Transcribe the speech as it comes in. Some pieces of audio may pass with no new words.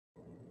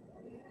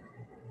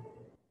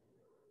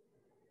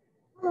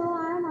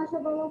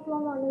Baba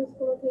from our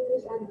School of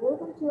English and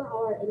welcome to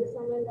our LSE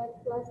Online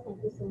class.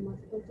 Thank you so much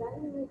for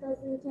joining with us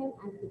in time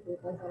and keep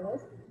with us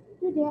always.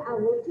 Today I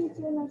will teach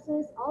you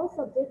nurseries all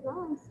subjects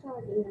now and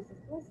starting nursery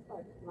class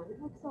part 1.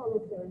 Hope all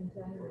of you are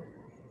enjoying it.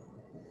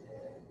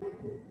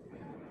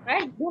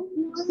 Right. Good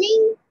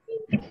morning.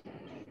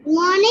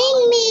 Morning,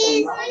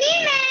 Miss. Morning,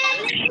 ma'am.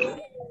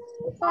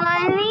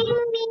 Morning,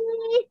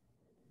 Miss.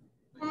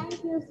 Thank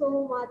you so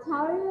much.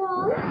 How are you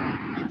all?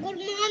 Good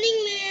morning,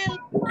 ma'am.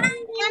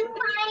 I'm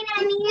fine,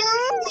 and you?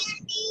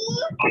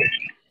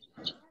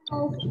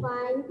 Oh,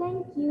 fine.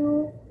 Thank you.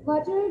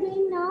 What are you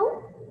doing now?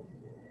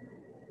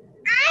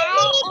 I'm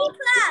in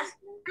class.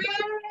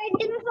 I'm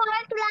waiting for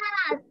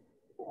class.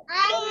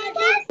 I'm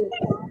waiting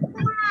for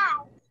class.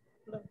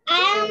 I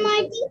am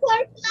waiting for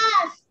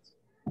class.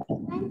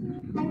 Thank you.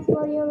 Thanks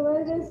for your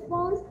well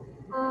response.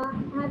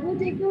 Have you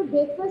taken your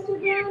breakfast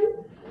again?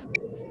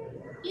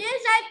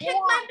 Yes, I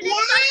take my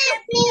breakfast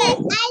every day.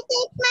 I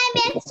take my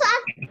breakfast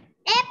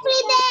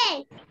every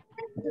day.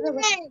 Very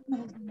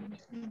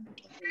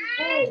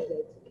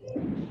good.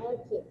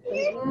 Okay.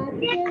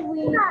 Today we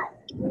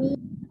meet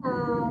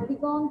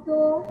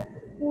Digonto,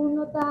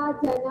 Purnota,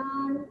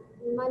 Janan,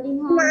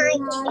 Maliha,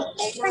 Nihal,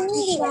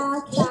 Nafisa,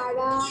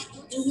 Sara,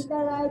 Nihita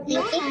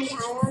Radia, and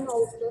Ayan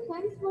also.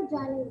 Thanks for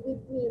joining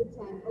with me in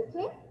time,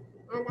 okay?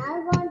 And I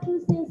want to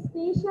say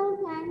special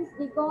thanks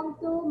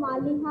Digonto,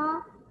 Maliha,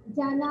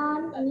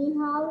 Janan,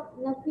 Nihal,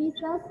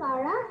 Nafisa,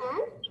 Sara,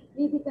 and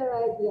Nihita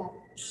Radia.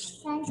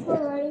 Thanks for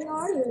wearing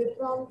our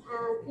uniform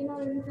and in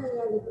our uniform you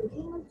are looking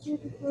too much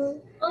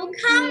beautiful.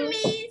 Welcome,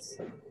 Miss.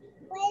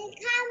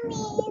 Welcome, Miss.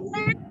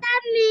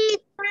 Welcome,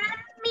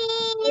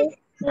 Miss.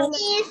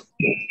 Miss.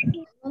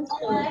 Most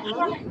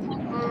welcome.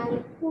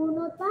 And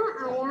Purnota,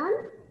 Ayan,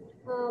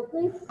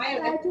 please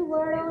try to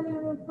wear our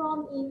uniform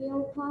in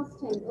your class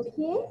time,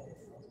 okay?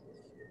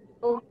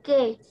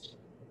 Okay,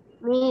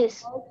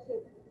 Miss. Okay.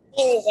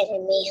 Miss.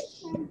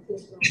 Thank you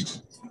so much.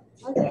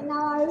 Okay,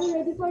 now are you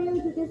ready for your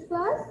today's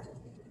class?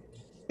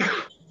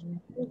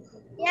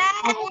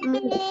 Yes,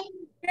 Miss.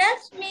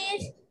 Yes,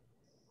 Miss.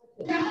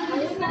 Okay. Are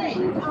you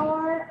complete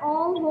our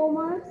all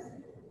homeworks?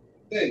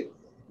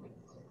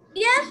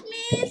 Yes,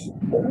 Miss.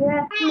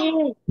 Yes,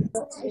 Miss.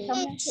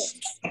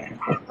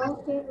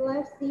 Okay,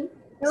 let's see.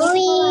 First of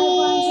all,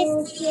 I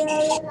want to share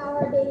in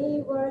our daily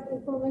work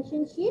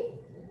information sheet.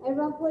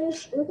 Everyone,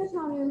 please look at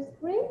on your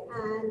screen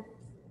and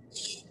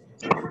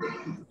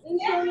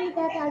ensure me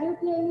that are you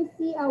clearly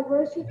see our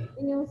worksheet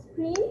in your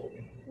screen?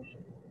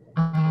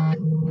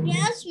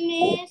 Yes,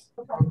 Miss.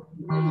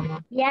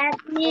 Yes,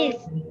 Miss.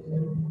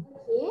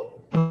 Okay.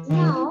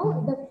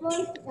 Now the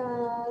first,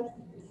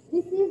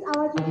 this is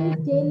our today's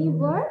daily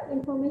work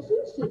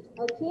information sheet.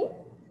 Okay,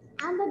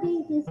 and the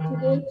date is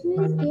today,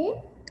 Tuesday,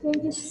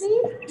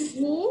 25th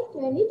May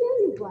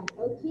 2021.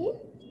 Okay,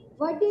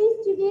 what day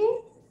is today?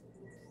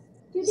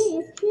 Today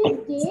is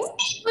Tuesday,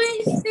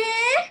 Tuesday.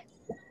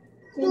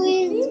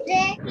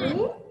 25th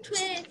May.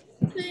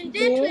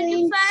 Tuesday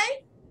 25.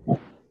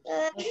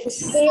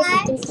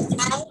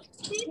 25th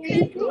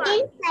 21.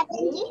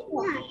 May.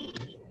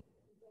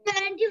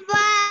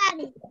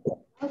 21.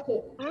 Okay,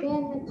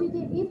 then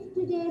today, if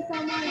today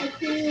someone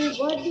asking you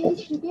what day is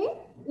today,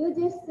 you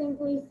just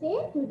simply say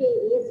today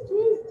is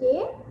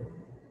Tuesday,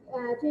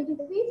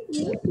 25th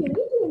May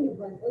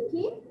 2021.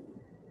 Okay,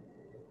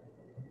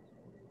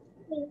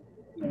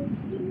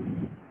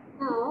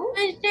 now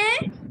Tuesday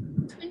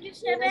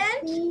let's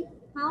 27th see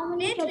how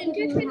many May subjects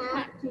we 2021.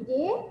 have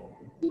today.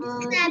 Today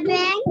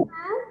we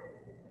have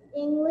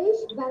English,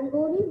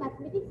 Bengali,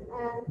 mathematics,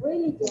 and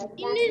religious. That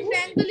English, means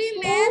Bengali,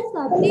 four Math,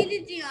 subjects.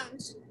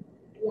 Religions.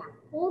 Yeah,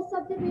 four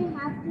subjects we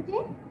have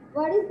today.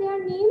 What is their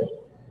name?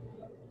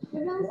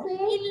 Everyone say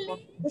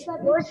the Four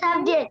subject name.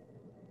 subjects.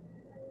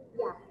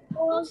 Yeah.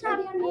 Four Say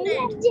their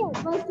name. subjects.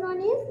 First one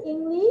is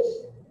English.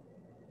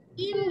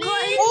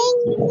 English,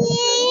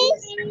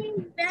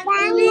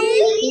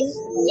 Bengali,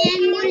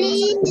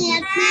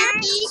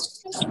 mathematics,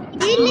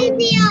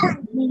 religion.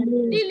 Very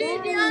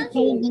Religions.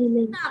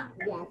 good.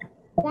 Yes.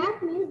 That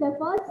means the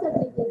first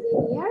subject is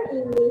in here,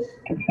 English.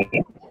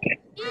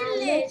 And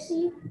let's English.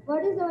 see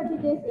what is our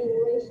today's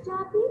English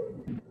topic.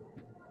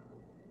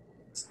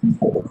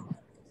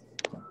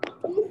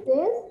 This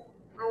is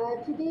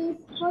today's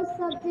first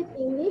subject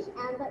English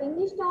and the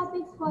English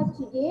topics for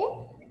today.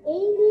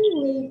 Ending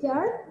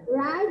letter,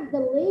 write the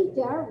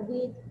letter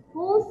with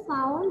whole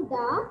sound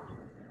the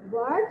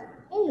word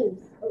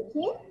aims.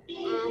 Okay,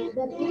 and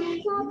the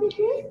next topic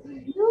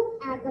is look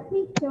at the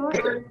picture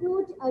and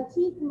put a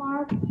tick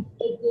mark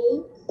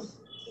against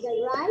the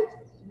right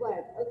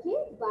word. Okay,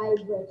 by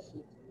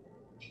worksheet.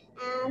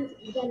 And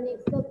the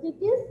next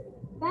subject is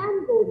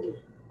Bengali.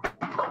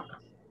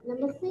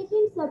 Number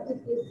second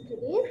subject is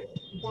today's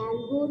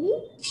Bengali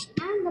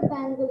and the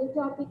Bengali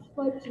topics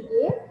for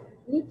today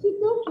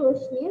লিখিত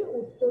প্রশ্নের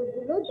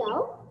উত্তরগুলো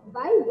দাও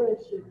by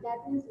worksheet. That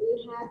means we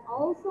have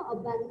also a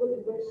Bengali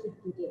worksheet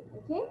today.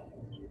 Okay.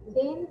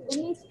 Then the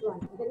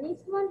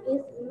next one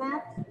is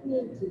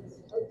mathematics.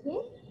 Okay.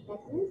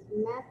 That means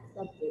math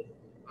subject.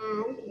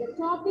 And the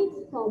topics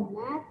for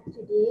math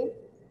today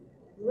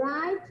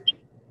Write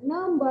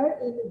number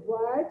in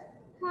word,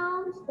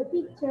 count the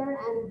picture,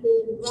 and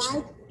then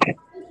write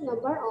topic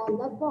number on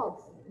the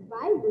box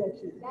by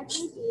worksheet. That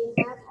means we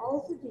have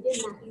also today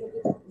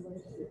mathematics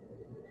worksheet.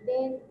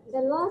 Then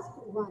the last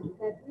one,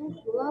 that means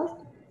last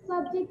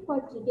subject for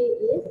today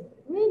is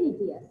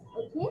religious.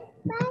 Okay.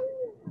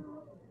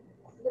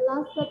 The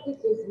last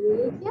subject is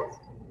religious,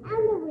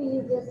 and the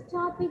religious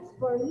topics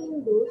for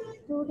Hindu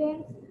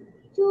students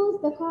choose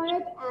the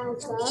correct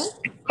answer,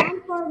 and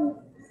for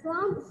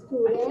Islam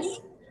students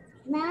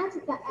match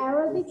the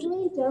Arabic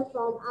letter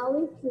from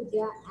Alif to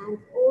Ja and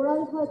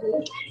oral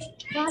hadith,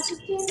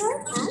 practitioner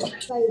and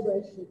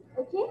Bible sheet.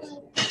 Okay,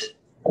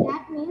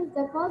 that means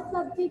the first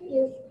subject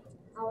is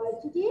our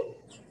today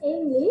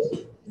English.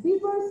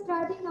 Before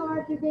starting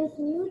our today's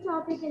new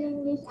topic in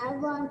English, I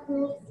want to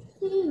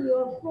see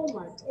your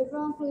homework.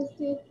 Everyone please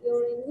take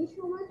your English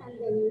homework and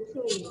then you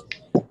show me.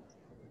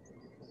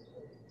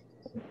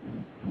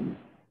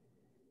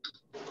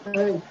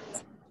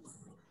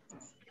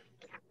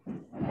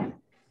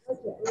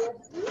 Okay,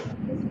 let's see.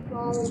 First of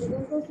all,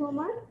 Diganto's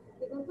homework.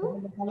 Diganto,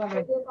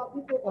 take your copy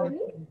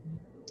properly.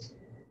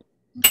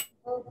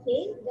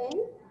 Okay, then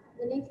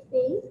the next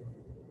page.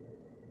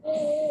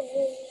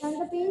 Turn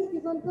the page,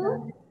 Diganto.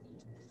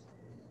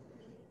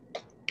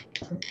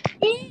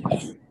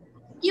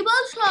 You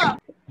also.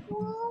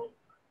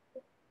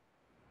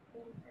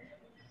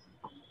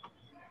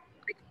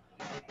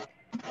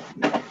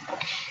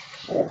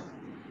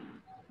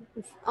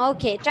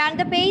 Okay, turn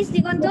the page,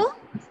 Diganto.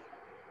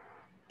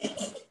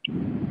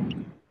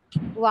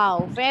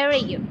 Wow,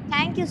 very good.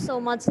 Thank you so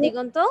much,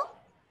 Diganto.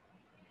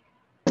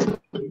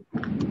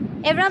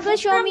 Everyone,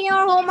 please show me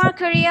your homework.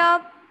 Hurry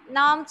up.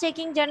 Now I'm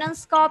checking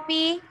Janan's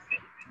copy.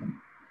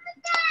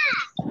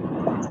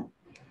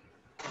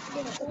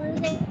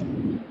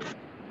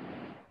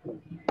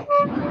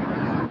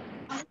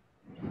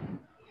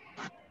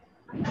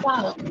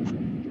 Wow.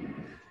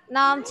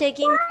 Now I'm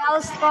checking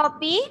Nihal's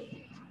copy.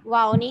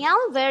 Wow,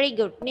 Nihal, very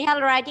good.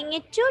 Nihal writing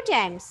it 2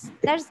 times.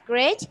 That's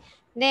great.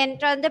 Then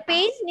turn the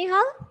page,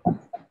 Nihal.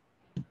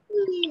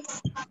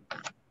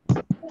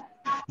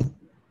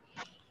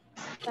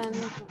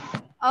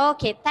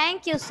 Okay,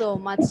 thank you so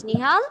much,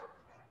 Nihal.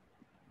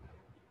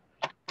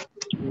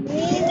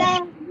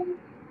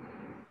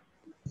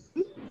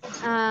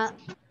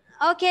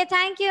 Okay,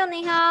 thank you,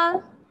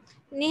 Nihal.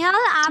 Nihal,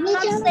 I'm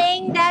not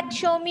saying that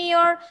show me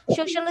your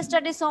social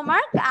studies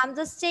homework. I'm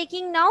just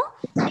taking now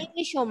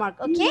English homework,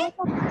 okay?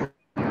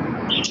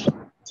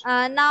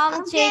 Now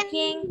I'm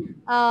checking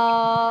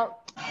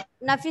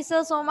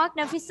Nafisa's homework.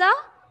 Nafisa,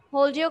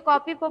 hold your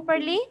copy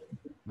properly.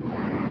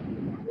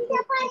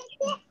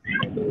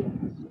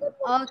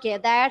 Okay,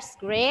 that's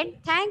great.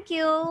 Thank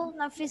you,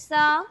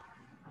 Nafisa.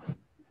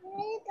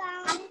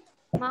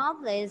 My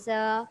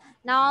pleasure.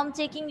 Now I'm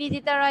checking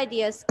Ridita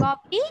ideas.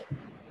 Copy.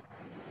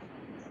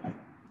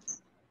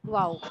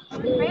 Wow,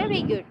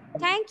 very good.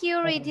 Thank you,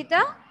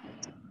 Ridita.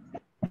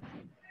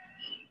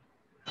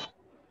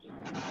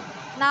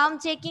 Now I'm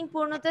checking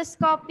Purnata's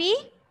copy.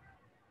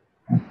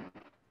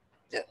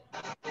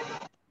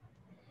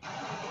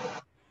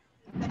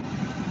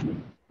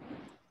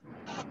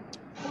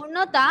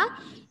 Purnata,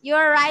 you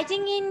are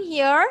writing in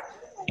here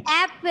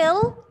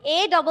apple,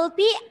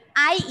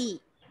 A-P-P-I-E.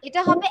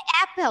 এটা হবে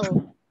apple.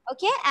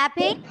 Okay,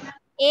 apple,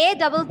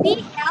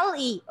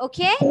 A-P-P-L-E.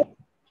 Okay,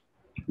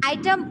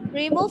 item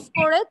remove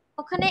করে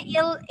ওখানে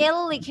L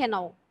লিখে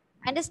নাও.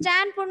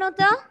 Understand,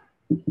 Purnata?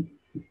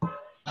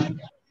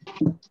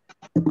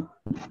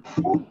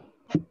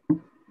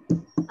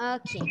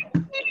 Okay.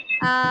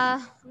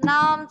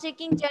 Now I'm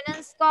checking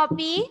Janan's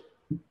copy.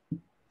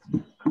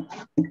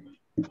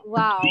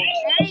 Wow,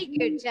 very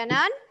good,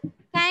 Janan.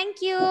 Thank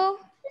you.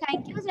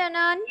 Thank you,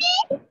 Janan.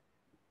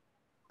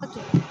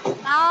 Okay.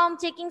 Now I'm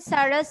checking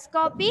Sarah's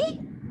copy.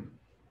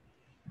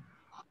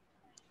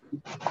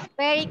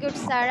 Very good,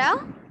 Sarah.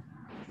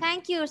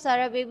 Thank you,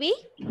 Sarah, baby.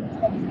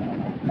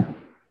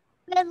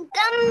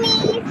 Welcome,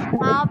 Miss.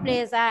 My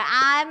pleasure.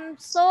 I'm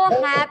so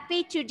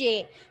happy today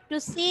to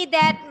see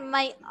that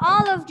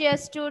all of your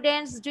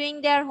students doing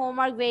their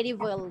homework very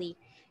wellly.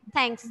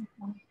 Thanks.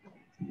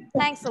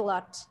 Thanks a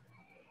lot.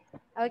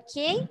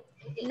 Okay.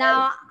 Now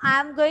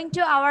I'm going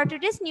to our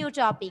today's new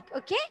topic.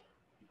 Okay.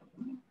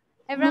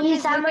 Everyone,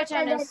 please look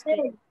at your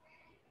screen.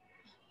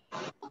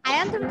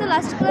 Ayan, তুমি তো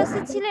last class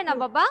এ ছিলে না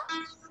বাবা?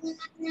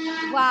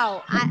 Wow.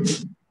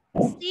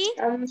 See,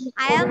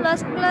 Ayan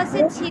last class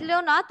এ ছিল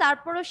না,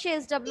 তারপরও সে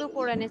SW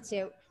করে এনেছে.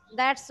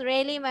 That's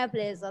really my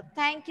pleasure.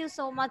 Thank you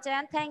so much,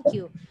 Ayan. Thank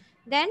you.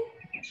 Then,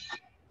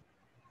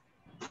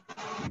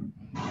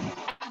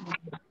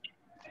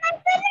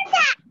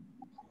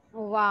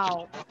 wow,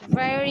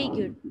 very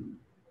good.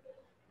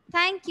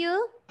 Thank you,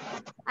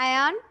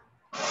 Ayan.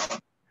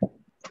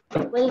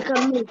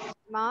 Welcome, Miss.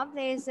 My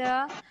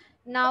pleasure.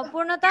 Now,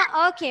 Purnata,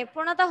 okay,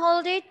 Purnata,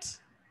 hold it.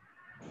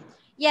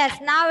 Yes,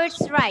 now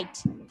it's right.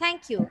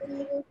 Thank you.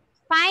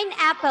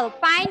 Pineapple.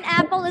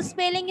 Pineapple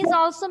spelling is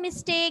also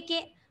mistake.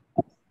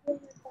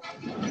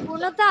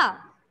 Purnata,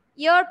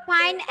 your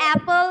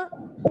pineapple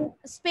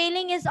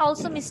spelling is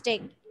also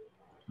mistake.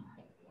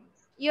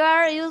 You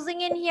are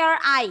using in here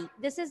I.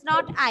 This is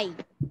not I.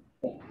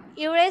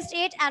 Erase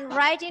it and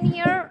write in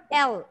here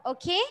L.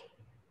 Okay?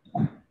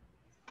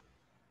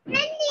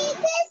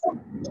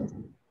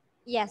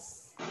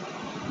 Yes.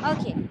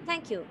 Okay.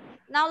 Thank you.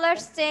 Now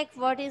let's check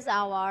what is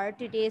our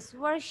today's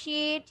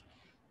worksheet.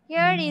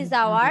 Here is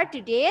our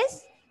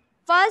today's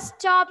first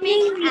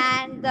topic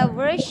and the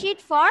worksheet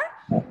for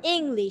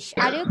English.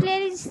 Are you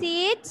clearly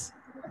see it?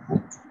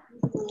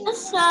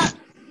 Yes, sir.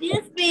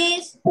 Yes,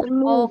 please.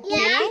 Okay.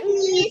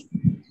 Yes,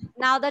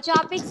 Now the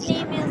topic's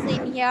name is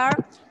in here.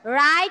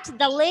 Write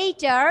the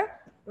letter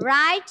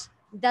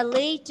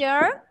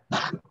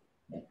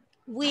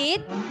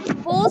with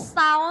whose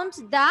sound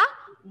the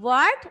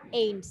word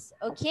ends.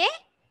 Okay?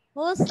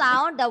 Whose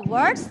sound the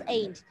words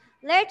end.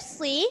 Let's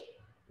see.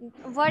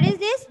 What is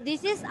this?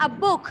 This is a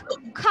book.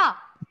 Ka.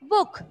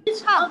 Book.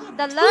 Ka.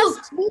 The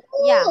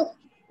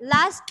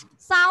last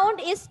sound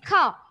is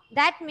ka.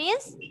 That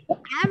means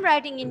I am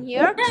writing in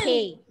here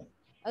K.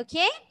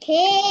 Okay?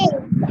 Okay.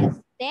 Yes.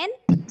 Then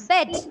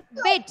bed.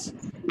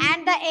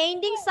 And the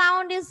ending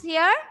sound is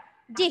here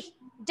D.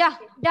 Da.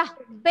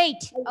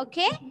 Bait.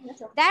 Okay?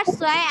 That's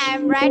why I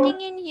am writing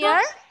in here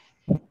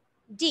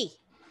D.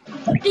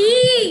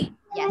 D.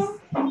 Yes.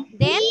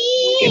 Then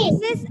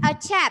this is a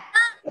chap.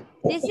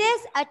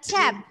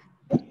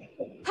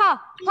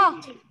 Pa.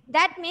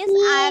 That means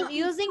I am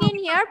using in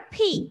here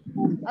P.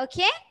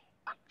 Okay?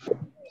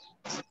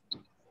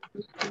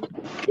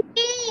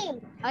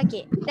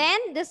 Okay.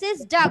 Then this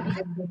is dog.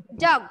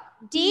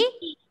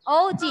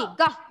 D-O-G.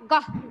 Gah.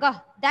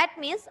 That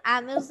means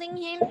I'm using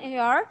in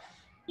here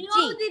G.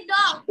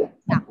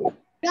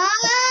 Yeah.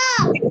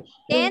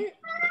 Then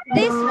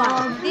this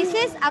one. This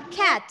is a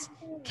cat.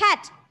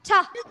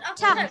 Ta.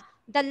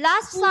 The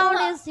last sound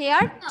is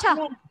here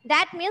ta.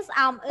 That means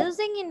I'm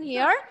using in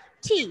here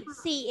T.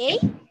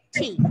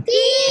 C-A-T.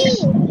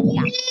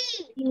 Yeah.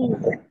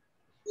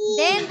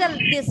 Then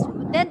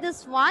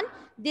this one.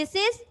 This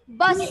is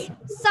bus.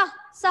 Sa.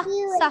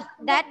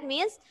 That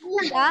means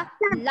the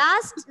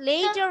last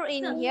letter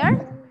in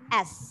here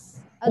S.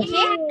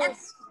 Okay?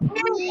 Yes.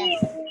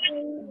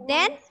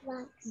 Then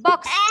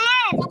box.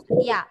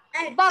 Yeah.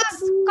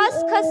 Box.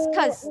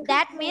 Cus.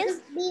 That means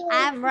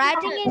I'm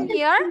writing in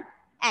here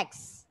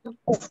X.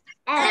 Cus.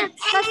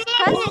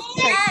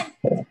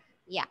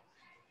 Yeah.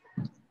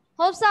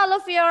 Hope so all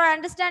of you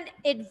understand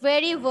it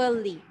very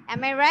wellly.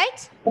 Am I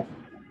right?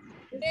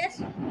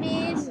 Yes,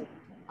 please.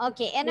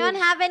 Okay. Anyone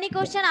have any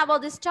question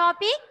about this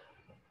topic?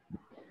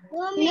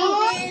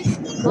 No.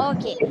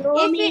 Okay.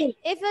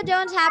 If you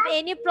don't have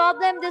any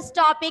problem this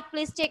topic,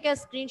 please take a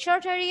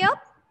screenshot. Hurry up.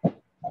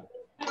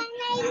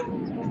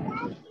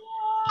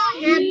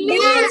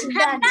 Yes,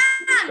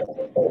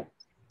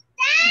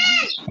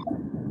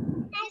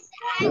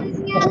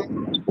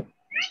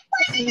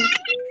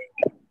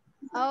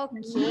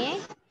 Okay.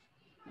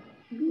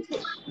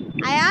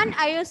 Ayan,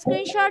 are you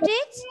screenshot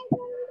it?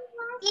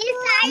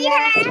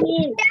 Yes,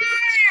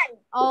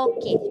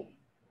 Okay.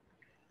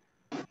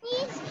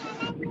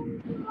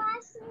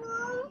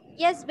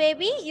 Yes,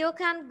 baby, you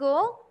can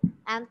go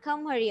and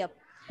come. Hurry up.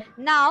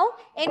 Now,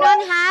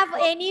 anyone have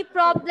any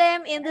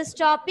problem in this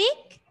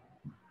topic?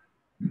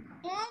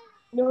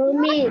 No,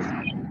 miss.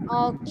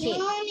 Okay.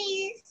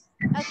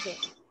 Okay.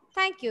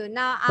 Thank you.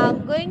 Now,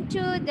 I'm going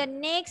to the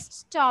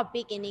next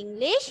topic in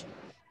English.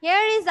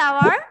 Here is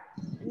our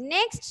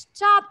next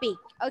topic.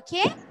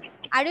 Okay.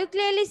 Are you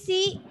clearly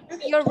see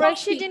your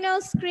worksheet in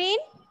your screen?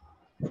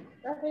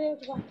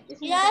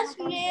 Yes,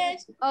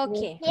 miss.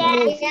 Okay.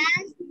 Yes.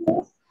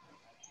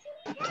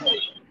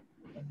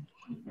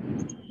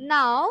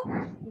 Now,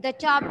 the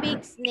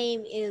topic's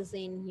name is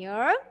in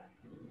here.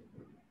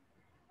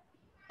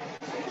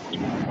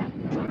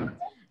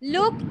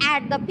 Look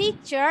at the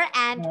picture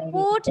and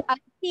put a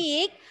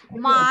tick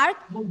mark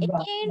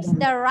against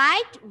the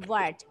right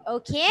word.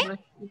 Okay?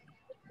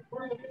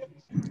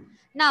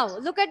 Now,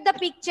 look at the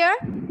picture.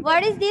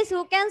 What is this?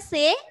 Who can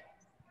say?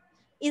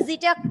 Is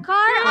it a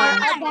car or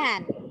a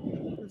van?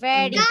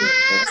 Very good.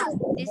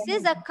 This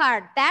is a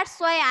car. That's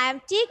why I am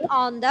tick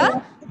on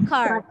the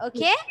car.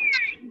 Okay?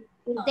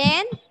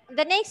 Then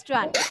the next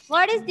one.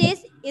 What is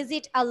this? Is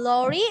it a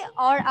lorry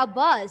or a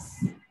bus?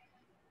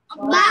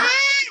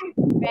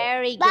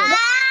 Very good.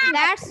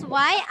 That's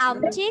why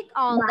I'm tick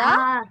on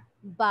the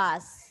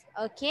bus.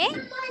 Okay?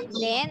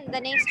 Then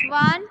the next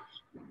one.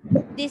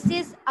 This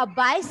is a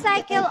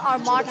bicycle or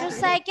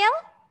motorcycle?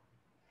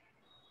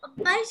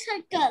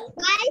 Bicycle.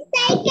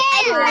 Bicycle.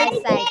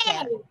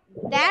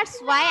 That's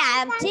why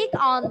I am tick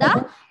on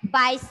the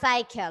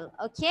bicycle.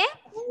 Okay?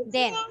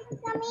 Then,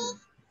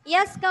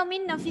 yes, come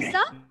in,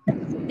 Nafisa.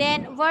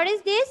 Then, what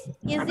is this?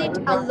 Is it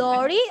a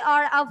lorry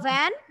or a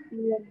van?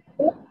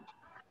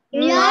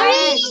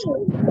 Lorry.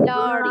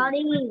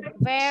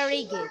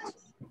 Very good.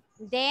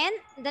 Then,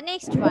 the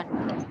next one.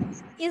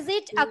 Is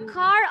it a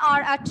car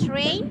or a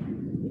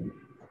train?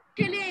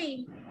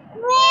 Train.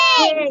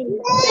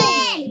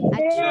 A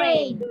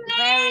train.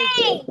 Very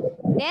good.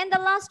 Then the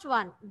last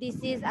one. This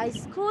is a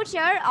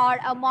scooter or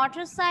a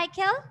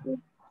motorcycle?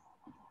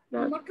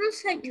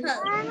 Motorcycle.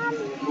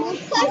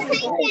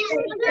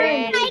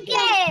 Very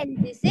good.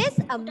 This is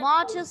a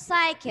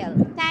motorcycle.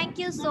 Thank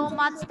you so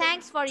much.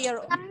 Thanks for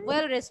your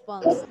well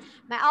response.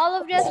 All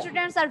of your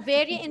students are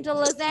very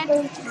intelligent.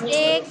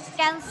 They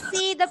can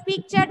see the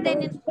picture,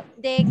 then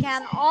they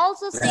can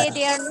also say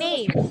their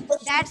name.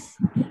 That's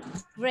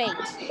great.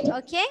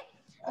 Okay.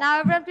 Now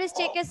everyone please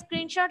take a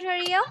screenshot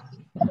here.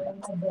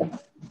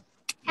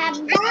 Have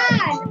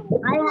done.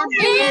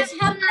 Yes,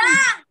 have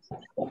done.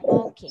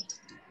 Okay.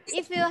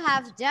 If you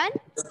have done,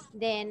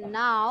 then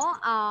now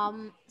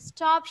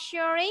stop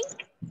sharing.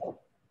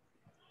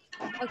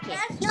 Okay.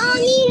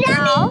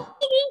 Now,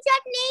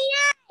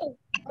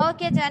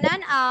 okay,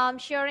 Janan, I'm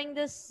sharing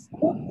this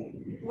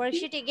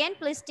worksheet again.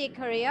 Please take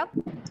hurry up.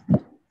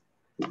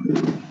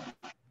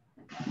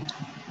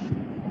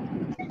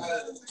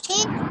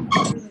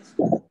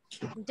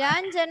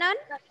 Done, Janan?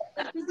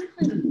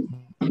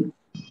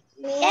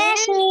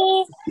 Yes,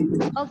 miss.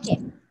 Okay.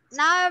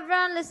 Now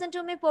everyone listen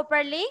to me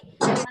properly.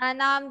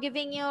 Now I'm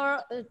giving you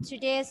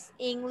today's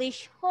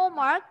English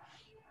homework.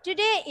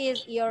 Today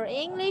is your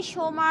English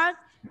homework.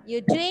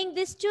 You're doing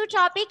these two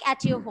topics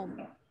at your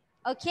home.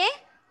 Okay?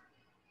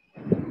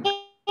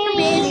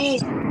 Okay,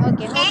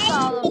 hope so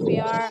all of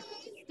you are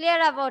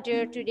clear about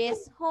your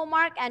today's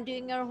homework and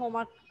doing your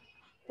homework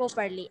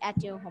properly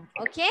at your home.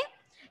 Okay?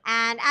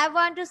 And I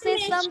want to say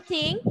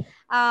something.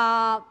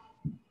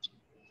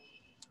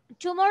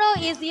 Tomorrow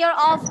is your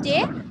off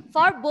day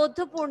for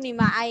Bodha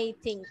Purnima, I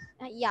think.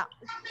 Yeah,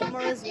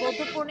 tomorrow is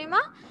Bodha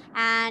Purnima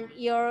and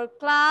your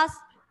class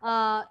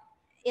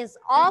is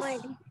off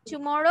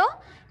tomorrow.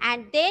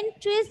 And then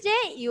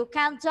Tuesday, you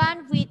can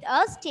join with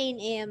us 10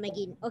 a.m.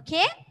 again.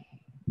 Okay?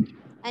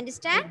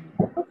 Understand?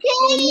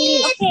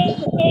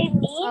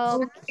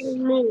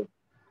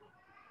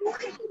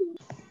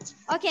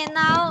 Okay,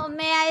 now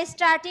may I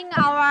starting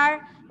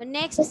our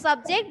next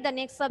subject. The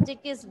next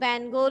subject is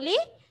Bengali.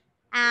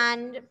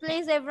 And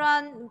please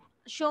everyone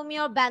show me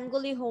your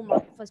Bengali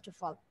homework first of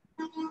all.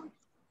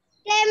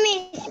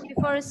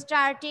 Before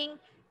starting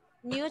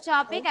new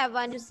topic, I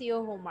want to see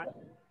your homework.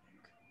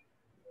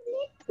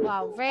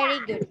 Wow, very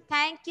good.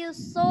 Thank you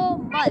so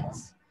much.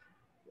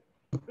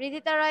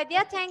 Ridita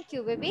Raidia, thank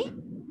you, baby.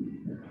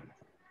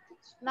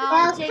 Now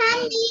I'm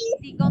checking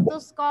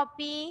Digonto's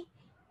copy.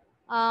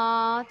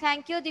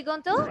 Thank you,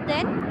 Digonto.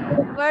 Then,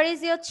 where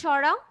is your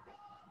chora?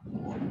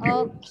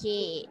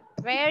 Okay,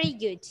 very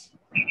good.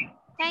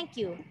 Thank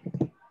you.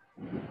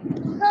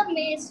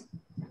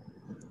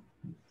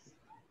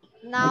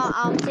 Now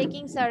I'm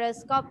checking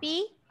Sarah's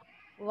copy.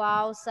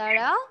 Wow,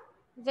 Sarah.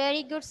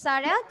 Very good,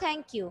 Sarah.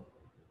 Thank you.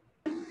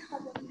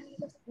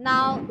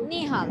 Now,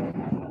 Nihal.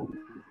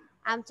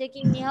 I'm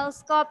checking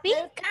Nihal's copy.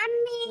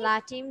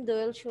 Latim,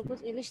 Doyle,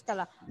 Shobut, Ilish,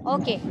 Tala.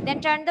 Okay,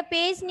 then turn the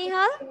page,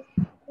 Nihal.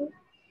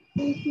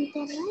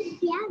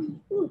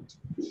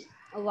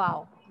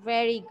 Wow,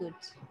 very good.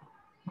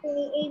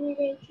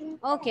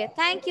 Okay,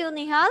 thank you,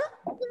 Nihal.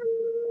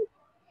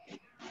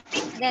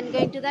 Then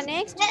going to the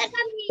next.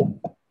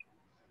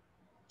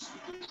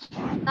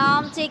 Now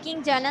I'm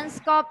taking Janan's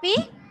copy.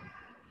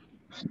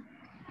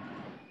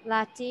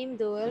 Latim,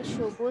 Doyle,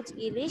 Shobut,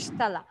 Ilish,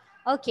 Tala.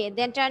 Okay,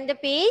 then turn the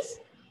page.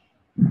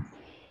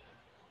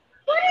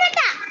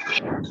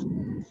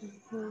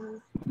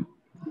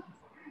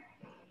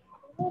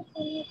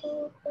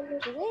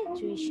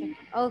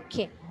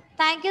 Okay,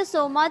 thank you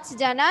so much,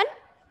 Janan.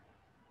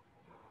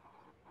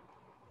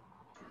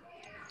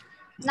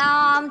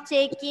 Now I'm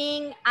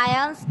taking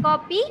Ayan's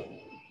copy.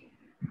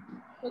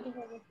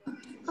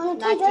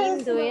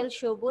 Latim, Doyle,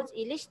 Shobut,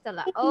 Ilish,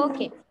 Tala.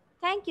 Okay,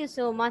 thank you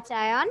so much,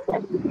 Ayan.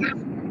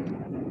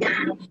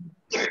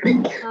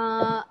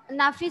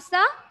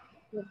 Nafisa,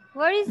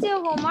 where is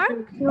your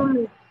homework?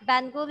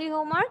 Bengali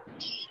homework?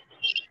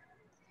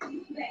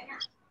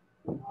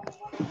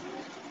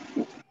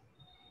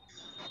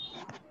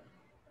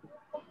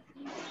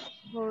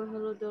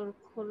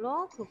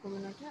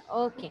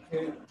 Okay,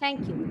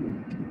 thank you.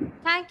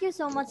 Thank you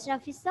so much,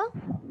 Nafisa.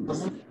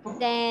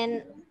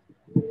 Then,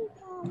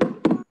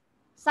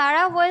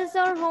 Sarah, where is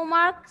your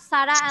homework?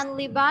 Sarah and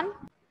Liban.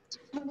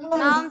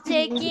 Now I'm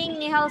taking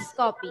Nihal's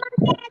copy.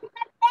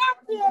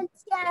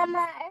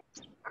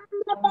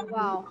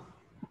 Wow.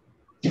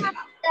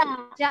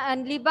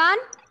 Liban,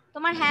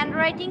 তোমার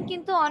handwriting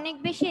কিন্তু অনেক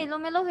বেশি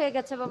এলোমেলো হয়ে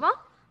গেছে বাবা।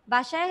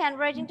 বাসায়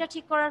হ্যান্ডরাইটিংটা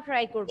ঠিক করার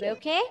ট্রাই করবে,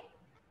 ওকে?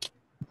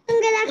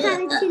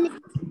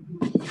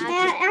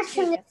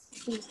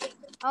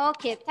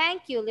 Okay,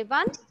 thank you,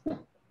 Liban.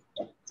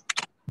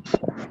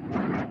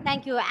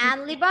 Thank you. And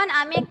Liban,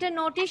 আমি একটা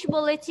নোটিশ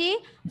বলেছি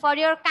for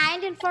your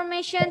kind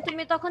information.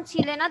 তুমি তখন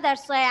ছিলে না,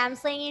 that's why I'm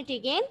saying it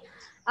again.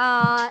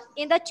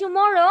 In the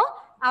tomorrow,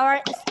 our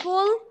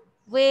school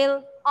will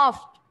off.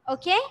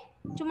 Okay,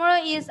 tomorrow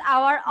is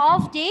our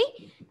off day,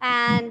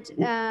 and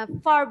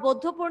for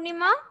Bodha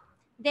Purnima,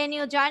 then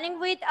you're joining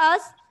with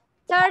us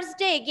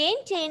Thursday again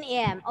 10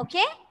 a.m.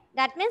 Okay,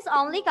 that means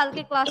only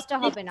kalke class ta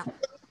hobe na.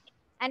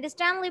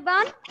 Understand,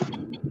 Liban?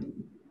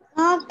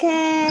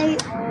 Okay.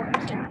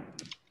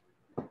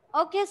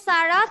 Okay,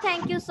 Sarah,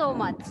 thank you so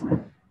much.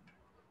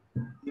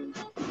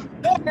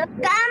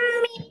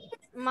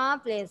 Ma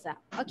plaza.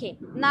 Okay.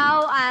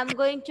 Now I am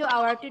going to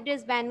our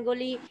today's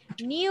Bengali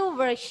new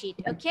worksheet.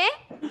 Okay.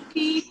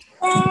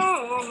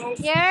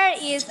 Here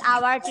is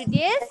our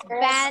today's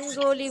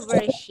Bengali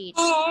worksheet.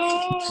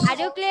 Are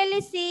you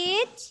clearly see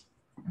it?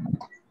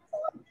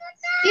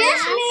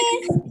 Yes,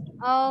 miss.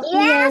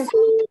 Okay. Yes.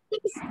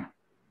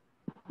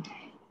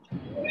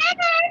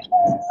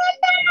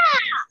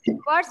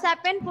 What's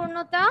happened,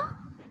 Purnota?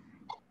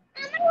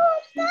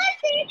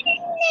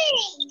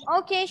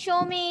 Okay,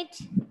 show me it.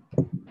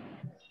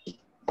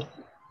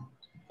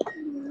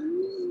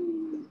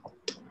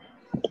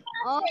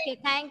 Okay,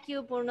 thank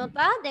you,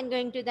 Purnota. Then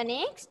going to the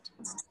next.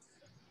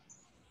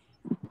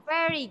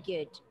 Very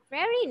good.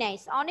 Very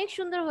nice. অনেক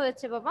সুন্দর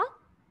হয়েছে বাবা.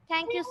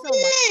 Thank you so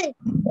much.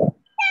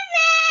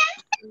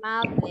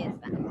 My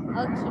pleasure.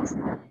 Okay.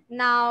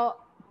 Now,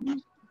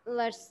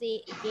 let's see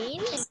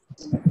again.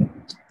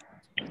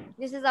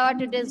 This is our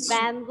today's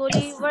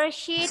Bengali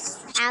worksheet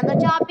and the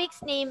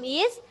topic's name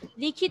is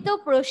লিখিত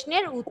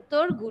প্রশ্নের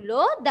উত্তরগুলো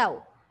দাও.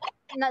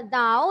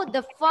 Now,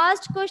 the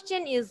first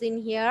question is in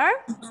here.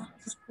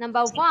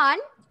 Number 1.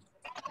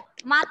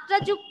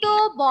 মাত্রাযুক্ত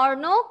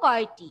বর্ণ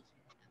কয়টি?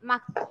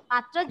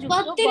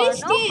 মাত্রাযুক্ত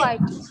বর্ণ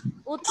কয়টি?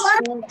 উত্তর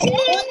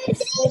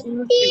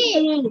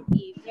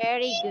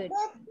very good.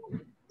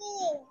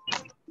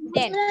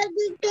 Then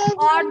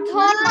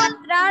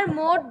অর্ধমাত্রার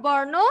মোট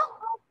বর্ণ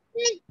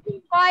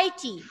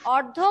কয়টি?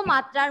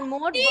 অর্ধমাত্রার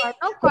মোট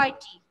বর্ণ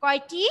কয়টি?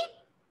 কয়টি?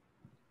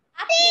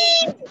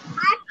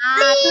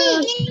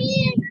 8টি.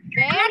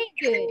 Very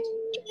good.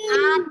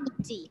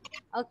 8টি.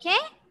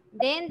 Okay.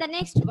 Then the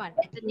next one.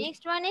 The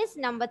next one is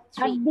number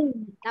 3.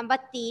 Number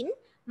 3.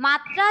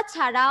 মাত্রা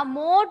ছাড়া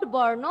মোট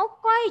বর্ণ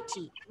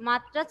কয়টি?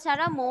 মাত্রা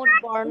ছাড়া মোট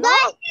বর্ণ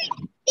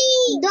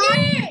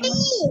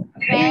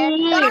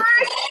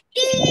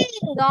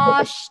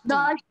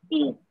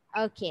 10টি.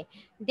 Okay.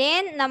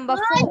 Then number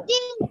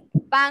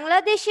 4.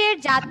 বাংলাদেশের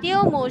জাতীয়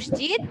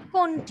মসজিদ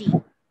কোনটি?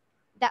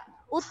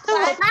 উত্তর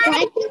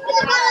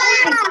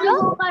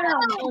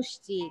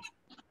মসজিদ.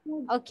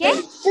 Okay.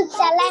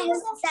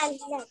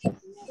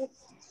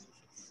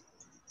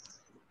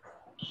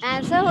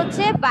 Answer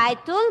হচ্ছে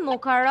বাইতুল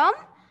মুকাররম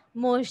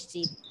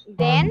মসজিদ.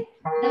 Then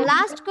the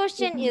last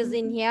question is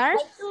in here.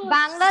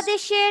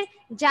 বাংলাদেশের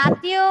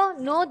জাতীয়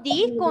নদী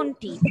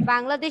কোনটি?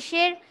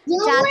 বাংলাদেশের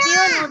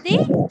জাতীয় নদী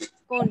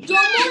কোনটি?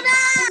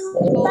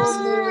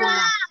 Jamuna.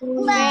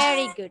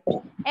 Very good.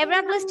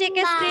 Everyone please take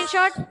a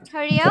screenshot.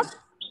 Hurry up.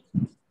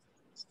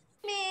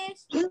 Miss.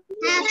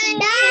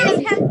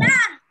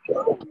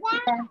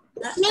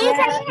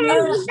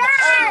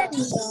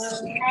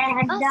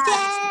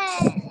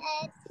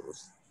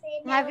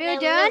 Have you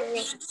done?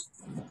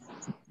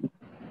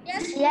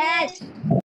 Yes.